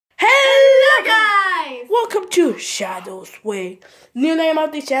to Shadow's Way. New name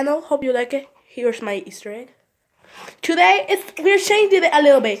of the channel. Hope you like it. Here's my Easter egg. Today we're changing it a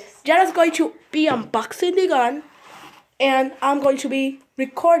little bit. Jara's going to be unboxing the gun, and I'm going to be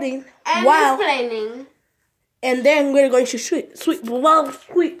recording and while explaining. And then we're going to switch.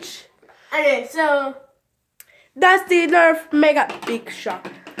 Okay, so that's the Nerf Mega Big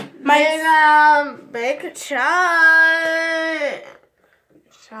Shock. Mega Big Shot.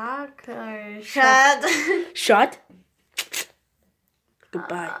 Shock or shot? Shot.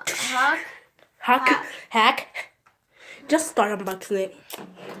 Goodbye. Hack. Just start unboxing it.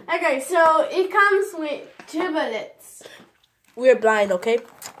 Okay, so it comes with 2 bullets. We're blind, okay?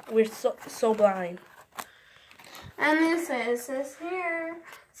 We're so blind. And it says here.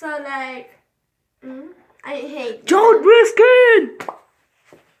 So like, I hate. Don't risk it.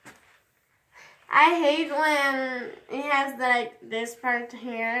 I hate when it has like this part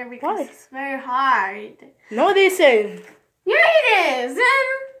here because Why? it's very hard. No, this isn't. Yeah, it is.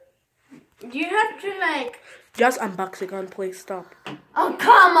 And you have to like. Just unbox the gun, please stop. Oh,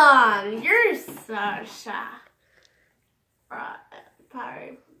 come on! You're so shy.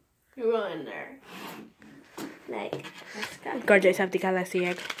 Sorry. You go in there. Like, let's go. Gorgeous have the galaxy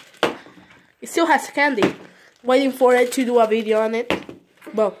egg. It still has candy. Waiting for it to do a video on it.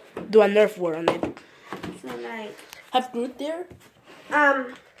 Well, do a Nerf war on it. So, like. Have Groot there?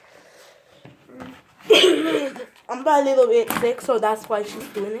 I'm a little bit sick, so that's why she's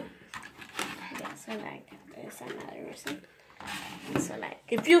doing it. Yeah, so, like. There's another reason. So like,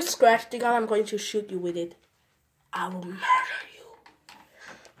 if you scratch the gun, I'm going to shoot you with it. I will murder you.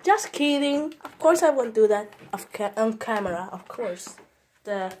 Just kidding. Of course I won't do that on camera. Of course.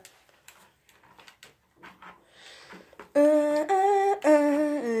 A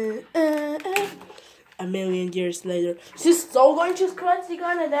million years later, she's so going to scratch the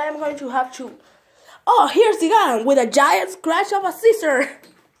gun, and then I'm going to have to. Oh, here's the gun with a giant scratch of a scissor.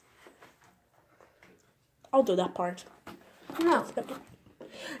 I'll do that part. No.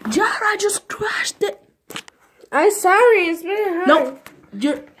 Jara just crashed it. I'm sorry, it's very hard.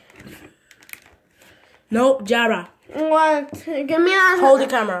 No, Jara. What? Give me a... Hold the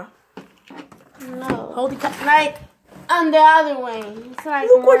camera. No. Hold the camera. Like, on the other way. It's like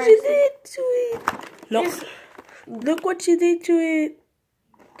look what you did to it. No. Look what you did to it.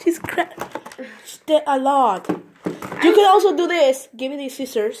 She's crashed it a lot. You can also do this. Give me these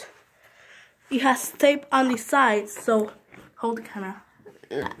scissors. It has tape on the sides, so hold the camera.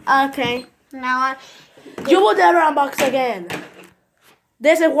 Okay. Now you will never unbox again.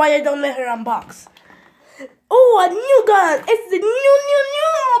 This is why I don't let her unbox. Oh, a new gun! It's the new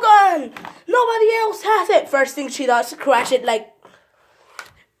gun! Nobody else has it. First thing she does, crash it like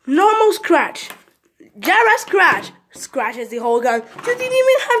normal scratch. Jara scratches the whole gun. You didn't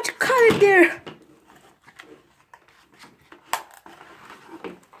even have to cut it there.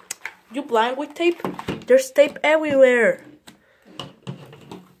 You blind with tape? There's tape everywhere.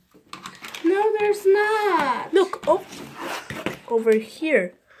 no, there's not. Look, over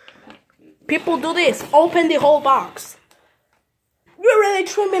here. People do this. Open the whole box. We're already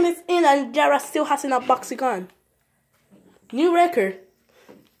 3 minutes in and Jara still hasn't unboxed the gun. New record.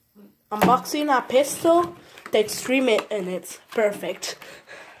 Unboxing a pistol takes 3 minutes. Perfect.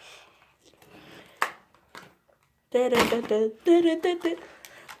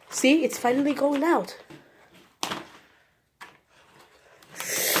 See, it's finally going out.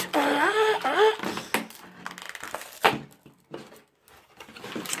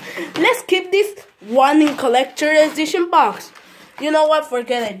 Let's keep this one in collector edition box. You know what?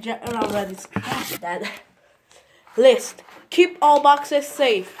 Forget it. I already scratched that. List. Keep all boxes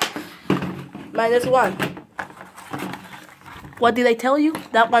safe. -1. What did I tell you?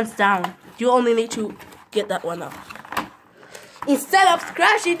 That one's down. You only need to get that one up. Instead of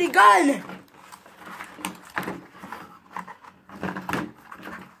scratching the gun.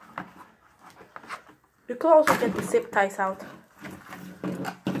 You could also get the zip ties out.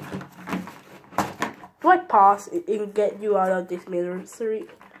 Do I pause and get you out of this misery?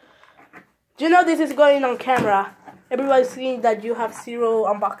 Do you know this is going on camera? Everybody's seeing that you have 0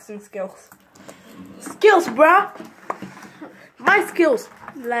 unboxing skills. Skills, bruh! My skills,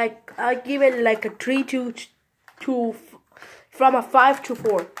 like, I give it like a 3 to from a 5 to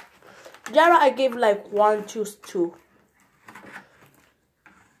 4. Jara, I gave like 1 to 2.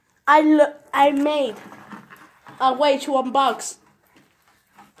 I made a way to unbox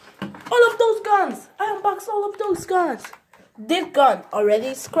all of those guns. I unboxed all of those guns. This gun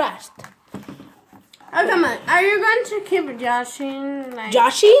already scratched. Oh, come on. Are you going to keep joshing? Like...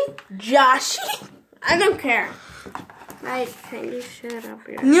 Joshing? I don't care. Like, can you shut up?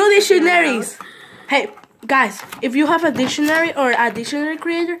 New dictionaries. Hey, Guys, if you have a dictionary or a dictionary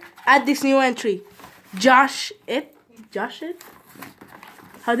creator, add this new entry. Josh it?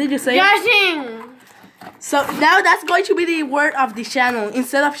 How did you say it? Joshing! So now that's going to be the word of the channel.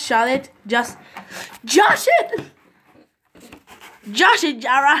 Instead of shot it, just Josh it! Josh it,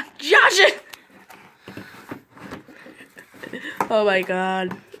 Jara! Josh it! Oh my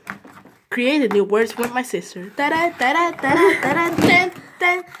god. Created new words with my sister.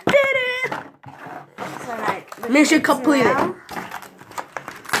 So like, Mission completed. now-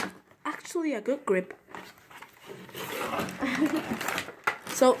 Actually, a good grip.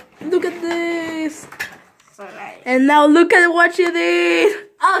 So look at this. So like, And now look at what you did.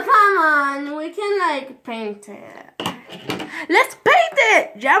 oh come on, we can like paint it. Let's paint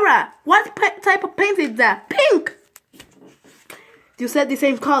it, Jara. What type of paint is that? Pink. You said the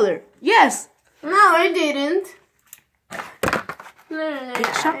same color. Yes. No, I didn't.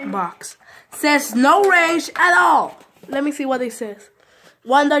 Big shock box says no range at all. Let me see what it says.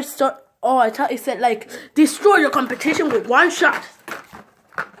 One that start. Oh, I thought it said like destroy your competition with one shot.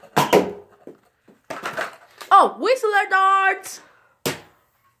 Oh, whistler darts.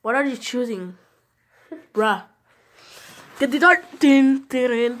 What are you choosing, bruh? Get the dart. Din,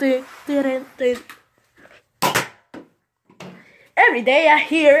 din, din, din, din. Every day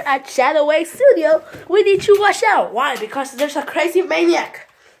here at Shadowway Studio, we need to watch out. Why? Because there's a crazy maniac.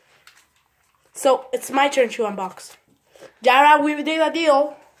 So it's my turn to unbox. Jara, we did a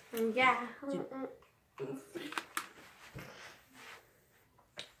deal. Yeah.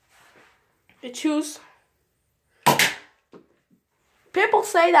 It shoots. People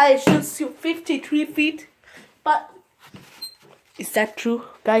say that it shoots to 53 feet, but is that true,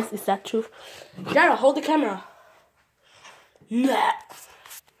 guys? Is that true? Jara, hold the camera. Yeah.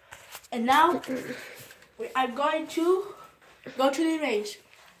 And now I'm going to go to the range.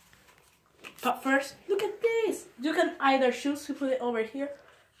 But first, look at this. You can either choose to put it over here,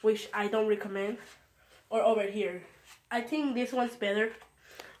 which I don't recommend, or over here. I think this one's better.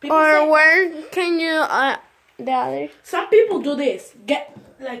 People Or say, where can you the other? some people do this. Get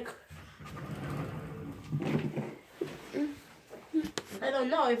like, I don't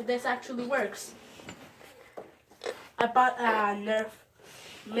know if this actually works. I bought a Nerf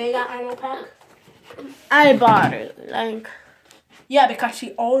Mega Ammo Pack. I bought it. Like, Yeah, because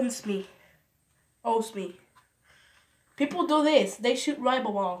she owns me. Owes me. People do this. They shoot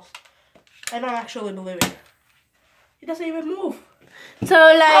rival balls. I don't actually believe it. It doesn't even move. so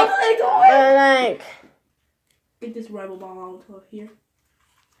How like, do they do it? like. Get this rival ball out of here.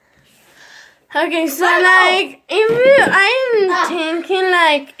 Okay, so Rival! like, if you, I'm thinking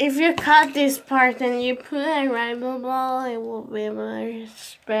like, if you cut this part and you put a rival ball, it will be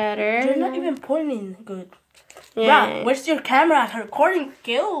much better. You're not even pointing good. Yeah. Bruh, where's your camera? Recording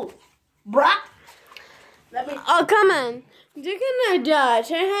skill. Bruh. Let me Oh, come on. You can dodge.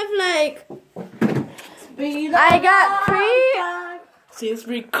 I have like, speed I up got my time. Since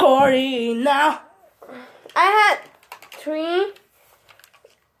recording now. I had 3.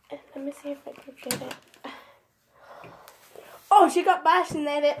 Let me see if I can get it. Oh, she got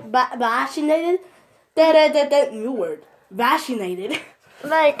vaccinated. Vaccinated? Da new word. Vaccinated.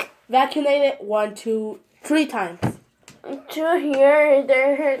 Like, Vaccinated 1, 2, 3 times. 2 here,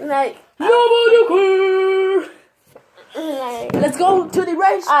 there, like, Nobody care. like, Let's go to the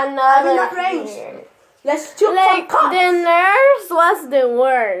race. another not range. here. Let's shoot Like, some cops. the nurse was the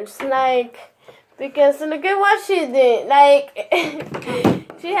worst. Like, because look at what she did. Like,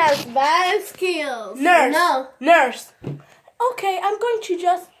 she has bad skills. Nurse. No. Nurse. Okay, I'm going to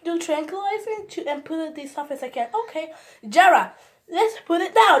just do tranquilizing and put it as soft as I can. Okay. Jara, let's put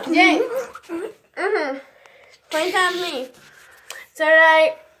it down. Jay. Point at me. So,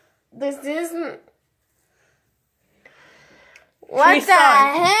 like, this is... What Three the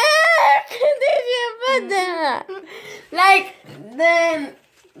stars. heck did you put there? Like, then...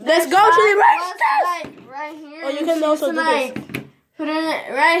 Let's go to the was, race. like, right here. Oh, you can She's also do like, this. put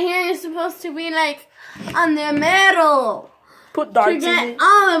it right here. You're supposed to be, like, on the middle. Put To darts in get it.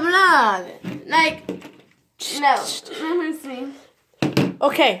 all the blood. Like, no. Let me see.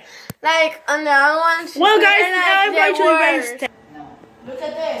 Okay. Like, on the other one, she's Well, guys, like, now I'm going to the worst. race test. Look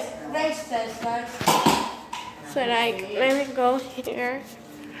at this. Race test, guys. So, like, let me go here.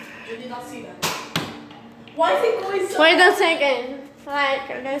 You did not see that. Why is it going so Wait a second. Like,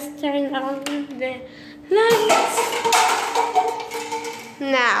 let's turn on the lights.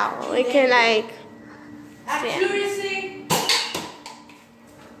 Now, we can, like, Accuracy.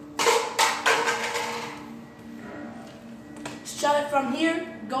 Shot it from here,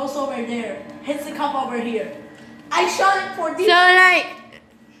 goes over there. Hits the cup over here. I shot it for this. so, like,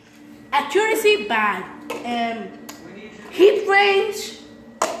 Accuracy bad. Hit range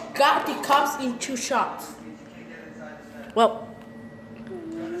got the cops in 2 shots. Well,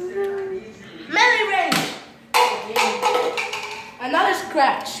 melee range. Another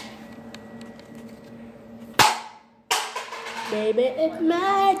scratch. Baby, it's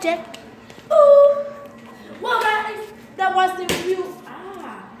magic. Ooh. Well, guys, that was the review.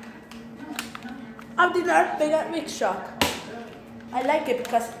 Of the Nerf bigshock. I like it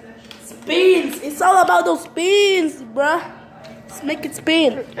because spins. It's all about those spins, bruh. Let's make it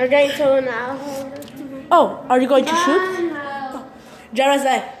spin. Okay, so now. Oh, are you going to shoot? No. Jara's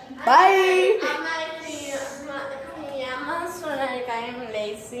like, bye. I'm like pajamas, so like I'm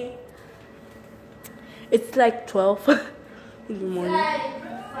lazy. It's like 12 in the morning.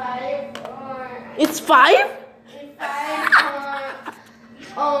 Like 5 or. It's 5? 5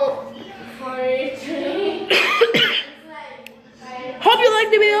 or 43. Hope you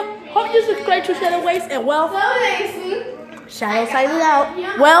liked the video. Hope you subscribe to Shadow Waves and well, So lazy. Shadow signing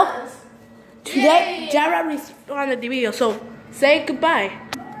out. Well, today Jara responded the video, so say goodbye.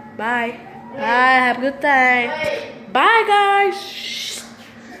 Bye. Bye. Have a good time. Bye, guys.